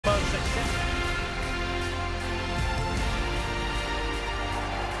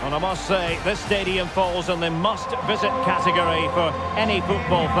And I must say, this stadium falls in the must-visit category for any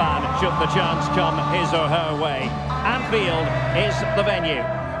football fan should the chance come his or her way. Anfield is the venue.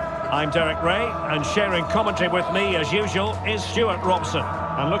 I'm Derek Ray, and sharing commentary with me, as usual, is Stuart Robson.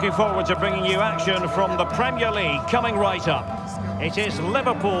 And looking forward to bringing you action from the Premier League coming right up. It is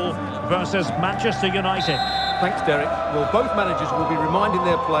Liverpool versus Manchester United. Thanks, Derek. Well, both managers will be reminding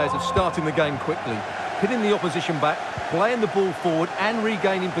their players of starting the game quickly, hitting the opposition back, playing the ball forward and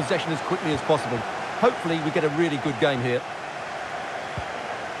regaining possession as quickly as possible. Hopefully we get a really good game here.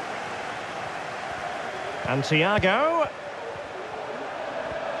 And Thiago.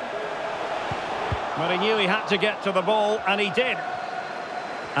 But he knew he had to get to the ball, and he did.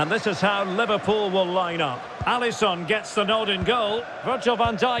 And this is how Liverpool will line up. Alisson gets the nod in goal. Virgil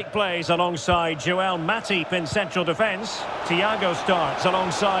van Dijk plays alongside Joel Matip in central defence. Thiago starts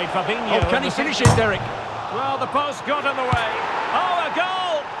alongside Fabinho. Oh, can he finish it, Derek? Well, the post got in the way. Oh, a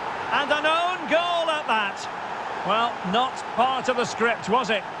goal! And an own goal at that. Well, not part of the script, was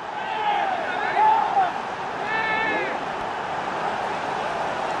it?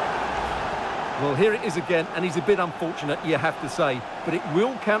 Well, here it is again, and he's a bit unfortunate, you have to say. But it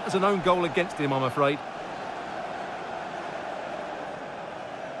will count as an own goal against him, I'm afraid.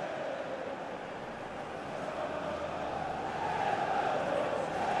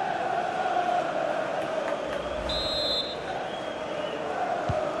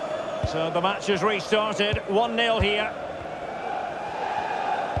 So the match has restarted, 1-0 here.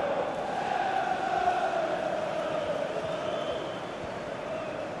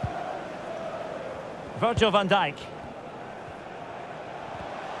 Virgil van Dijk.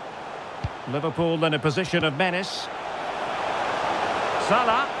 Liverpool in a position of menace.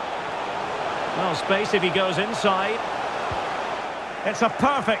 Salah. Well, space if he goes inside. It's a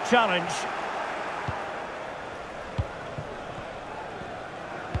perfect challenge.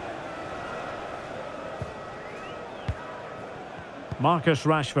 Marcus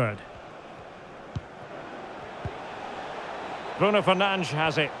Rashford. Bruno Fernandes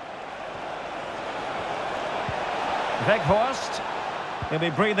has it. Weghorst. He'll be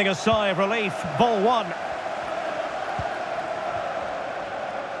breathing a sigh of relief. Ball one.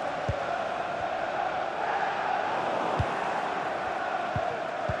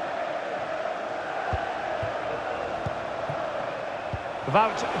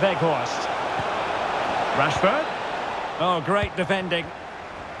 Wout Weghorst. Rashford. Oh, great defending.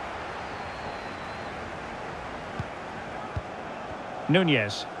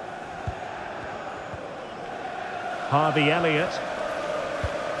 Nunez. Harvey Elliott.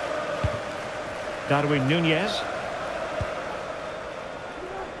 Darwin Nunez.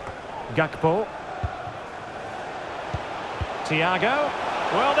 Gakpo. Thiago.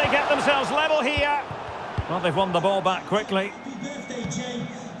 Well, they get themselves level here. Well, they've won the ball back quickly. Happy birthday, Jay,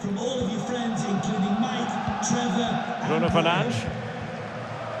 from all of your friends, including Mike, Trevor, Bruno Fernandes.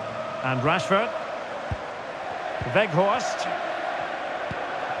 And Rashford. Weghorst.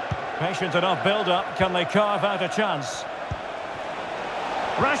 Patient enough build-up. Can they carve out a chance?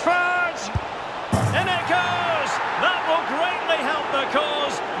 Rashford! In it goes! That will greatly help the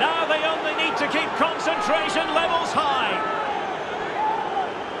cause. Now they only need to keep concentration levels high.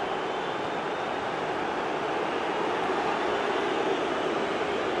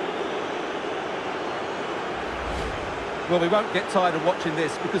 Well, we won't get tired of watching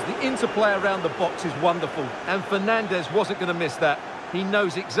this because the interplay around the box is wonderful. And Fernandes wasn't going to miss that. He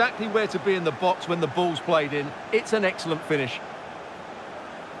knows exactly where to be in the box when the ball's played in. It's an excellent finish.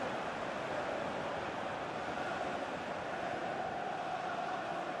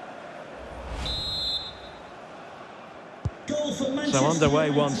 goal for Manchester So underway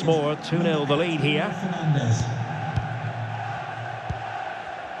once more, 2-0 the lead here.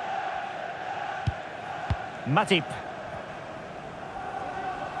 Matip.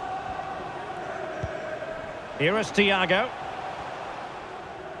 Here is Thiago.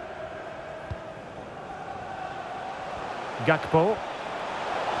 Gakpo.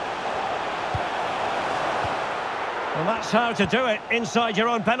 Well, that's how to do it, inside your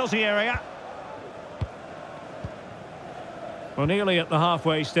own penalty area. Well, nearly at the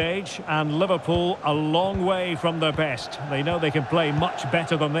halfway stage, and Liverpool a long way from their best. They know they can play much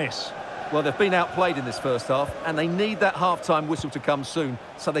better than this. Well, they've been outplayed in this first half, and they need that half-time whistle to come soon,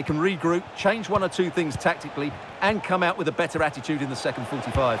 so they can regroup, change one or two things tactically, and come out with a better attitude in the second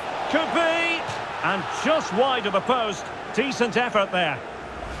 45. Could be! And just wide of the post. Decent effort there.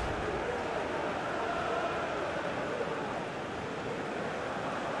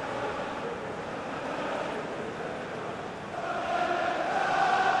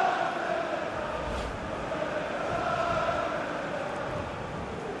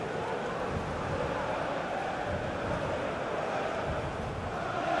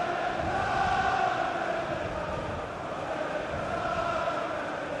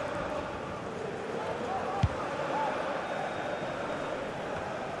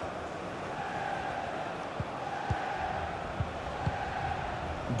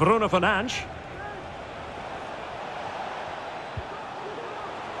 Bruno Fernandes.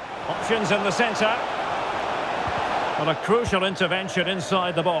 Options in the centre. But a crucial intervention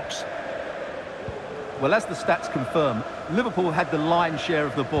inside the box. Well, as the stats confirm, Liverpool had the lion's share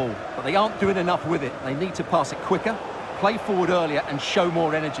of the ball, but they aren't doing enough with it. They need to pass it quicker, play forward earlier and show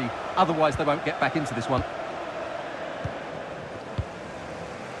more energy. Otherwise, they won't get back into this one.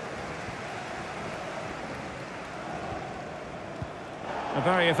 A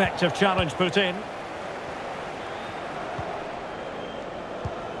very effective challenge put in.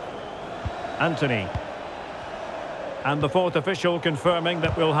 Anthony. And the fourth official confirming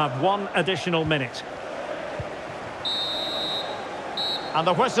that we'll have one additional minute. And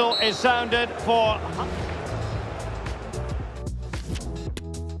the whistle is sounded for...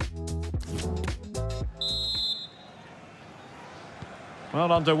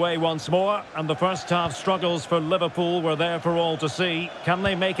 Well, underway once more, and the first half struggles for Liverpool were there for all to see. Can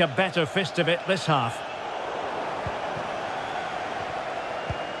they make a better fist of it this half?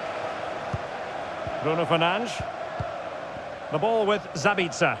 Bruno Fernandes. The ball with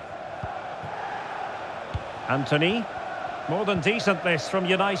Zabitzer. Anthony. More than decent this from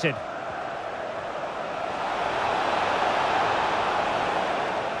United.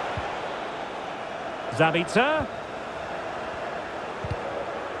 Zabitzer.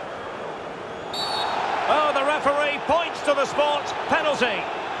 Oh, the referee points to the spot. Penalty.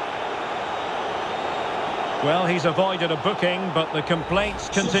 Well, he's avoided a booking, but the complaints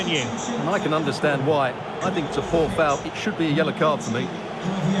continue. And I can understand why. I think it's a poor foul. It should be a yellow card for me.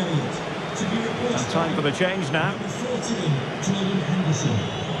 And time for the change now.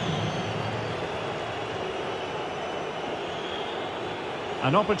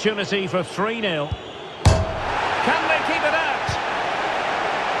 An opportunity for 3-0. Can they keep it out?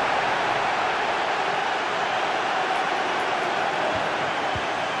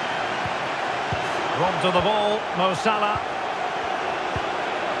 Robbed to the ball, Mo Salah.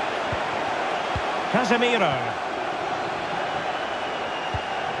 Casemiro.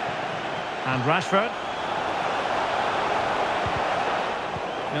 And Rashford.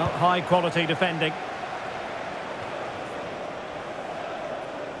 Well, high quality defending.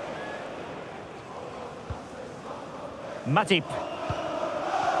 Matip.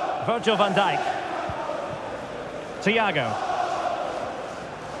 Virgil van Dijk. Thiago.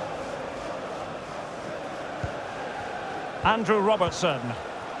 Andrew Robertson.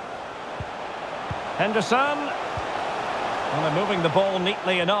 Henderson. Well, they're moving the ball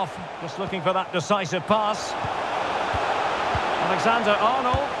neatly enough. Just looking for that decisive pass.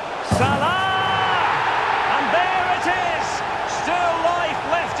 Alexander-Arnold. Salah! And there it is! Still life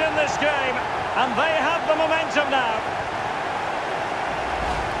left in this game. And they have the momentum now.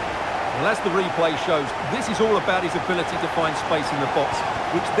 Well, as the replay shows, this is all about his ability to find space in the box,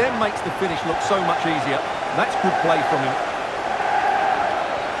 which then makes the finish look so much easier. That's good play from him.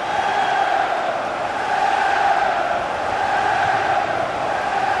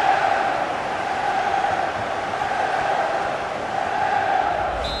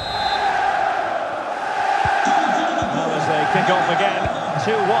 Kick off again,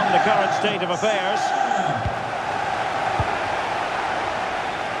 2-1 the current state of affairs.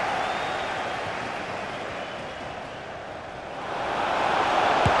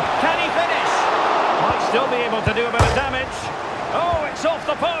 Can he finish? Might still be able to do a bit of damage. Oh, it's off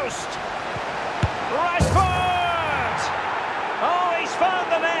the post. Rashford! Oh, he's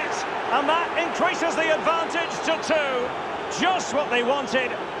found the net, and that increases the advantage to 2. Just what they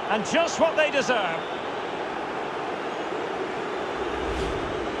wanted, and just what they deserve.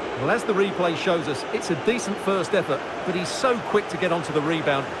 Well, as the replay shows us, it's a decent first effort, but he's so quick to get onto the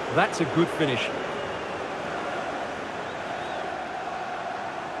rebound. That's a good finish.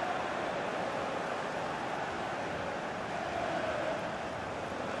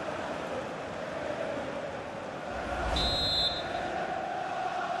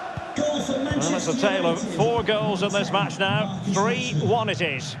 Well, it's a tale of 4 goals in this match now. 3-1 it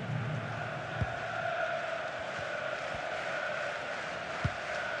is.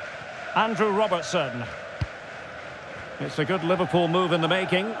 Andrew Robertson. It's a good Liverpool move in the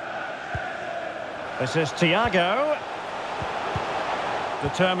making. This is Thiago.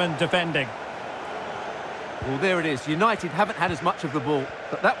 Determined defending. Well, there it is. United haven't had as much of the ball,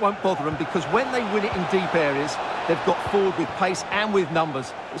 but that won't bother them because when they win it in deep areas, they've got forward with pace and with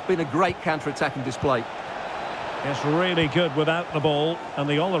numbers. It's been a great counter-attacking display. It's really good without the ball, and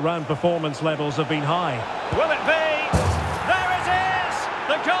the all-around performance levels have been high. Will it be? There it is!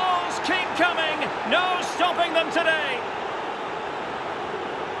 The goals keep coming. No stopping them today.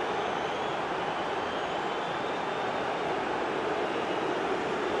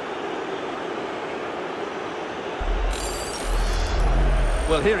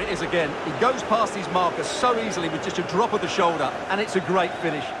 Well, here it is again. He goes past his marker so easily with just a drop of the shoulder, and it's a great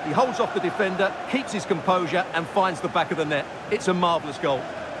finish. He holds off the defender, keeps his composure, and finds the back of the net. It's a marvellous goal.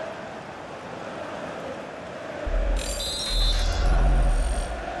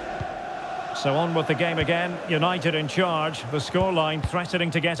 So on with the game again. United in charge. The scoreline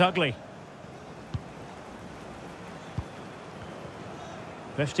threatening to get ugly.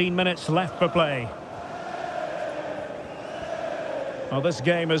 15 minutes left for play. Well, this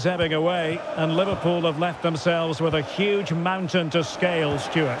game is ebbing away, and Liverpool have left themselves with a huge mountain to scale,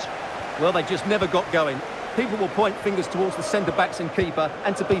 Stuart. Well, they just never got going. People will point fingers towards the centre-backs and keeper,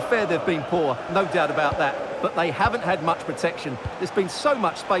 and to be fair, they've been poor, no doubt about that. But they haven't had much protection. There's been so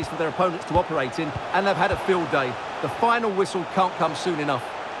much space for their opponents to operate in, and they've had a field day. The final whistle can't come soon enough.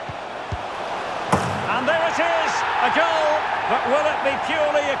 And there it is, a goal. But will it be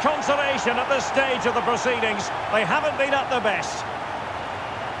purely a consolation at this stage of the proceedings? They haven't been at their best.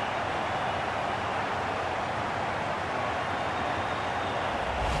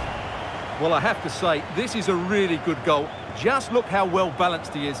 Well, I have to say, this is a really good goal. Just look how well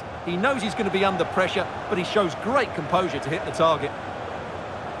balanced he is. He knows he's going to be under pressure, but he shows great composure to hit the target.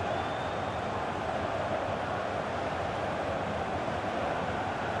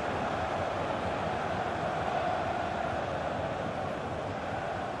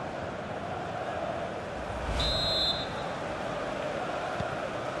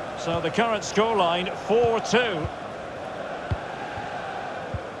 So the current scoreline, 4-2.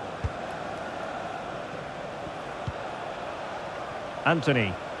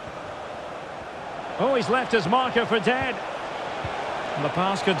 Anthony. Oh, he's left his marker for dead. And the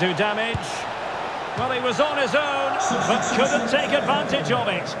pass could do damage. Well, he was on his own, but couldn't take advantage of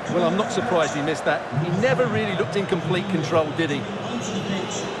it. Well, I'm not surprised he missed that. He never really looked in complete control, did he?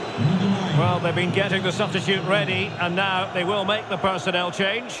 Well, they've been getting the substitute ready, and now they will make the personnel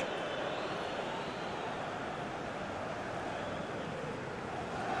change.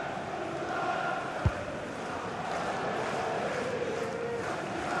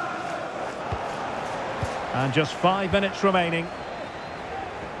 And just 5 minutes remaining.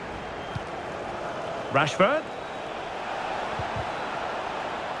 Rashford.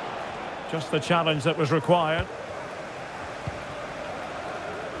 Just the challenge that was required.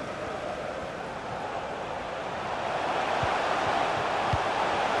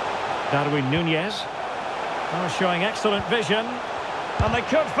 Darwin Nunez. Oh, showing excellent vision. And they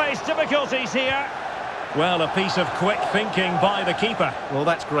could face difficulties here. Well, a piece of quick thinking by the keeper. Well,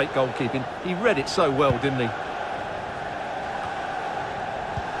 that's great goalkeeping. He read it so well, didn't he?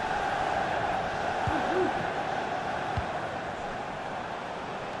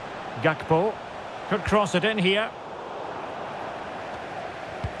 Gakpo could cross it in here.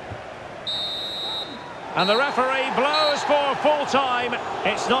 And the referee blows for full-time.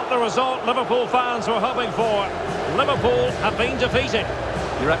 It's not the result Liverpool fans were hoping for. Liverpool have been defeated.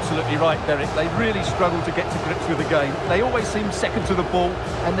 You're absolutely right, Derek. They really struggled to get to grips with the game. They always seem second to the ball,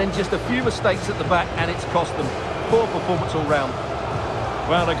 and then just a few mistakes at the back, and it's cost them. Poor performance all round.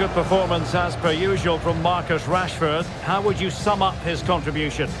 Well, a good performance as per usual from Marcus Rashford. How would you sum up his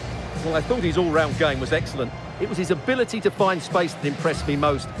contribution? Well, I thought his all-round game was excellent. It was his ability to find space that impressed me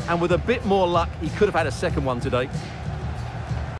most, and with a bit more luck, he could have had a second one today.